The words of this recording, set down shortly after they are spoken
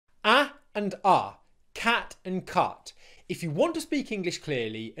and ah, cat and cut. If you want to speak English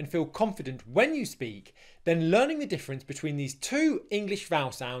clearly and feel confident when you speak, then learning the difference between these two English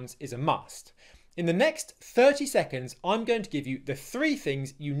vowel sounds is a must. In the next 30 seconds, I'm going to give you the 3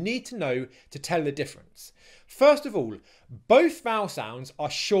 things you need to know to tell the difference. First of all, both vowel sounds are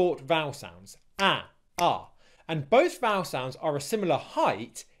short vowel sounds, ah, ah, and both vowel sounds are a similar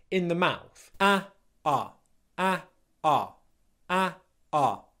height in the mouth. Ah, ah, ah, ah, ah,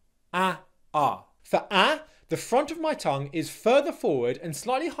 ah, ah, ah. For ah, the front of my tongue is further forward and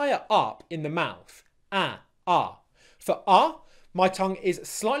slightly higher up in the mouth. Ah, ah. For ah, my tongue is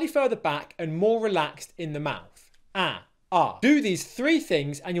slightly further back and more relaxed in the mouth. Ah, ah. Do these 3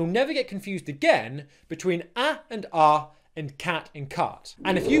 things and you'll never get confused again between ah and cat and cut.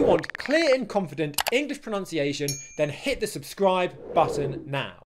 And if you want clear and confident English pronunciation, then hit the subscribe button now.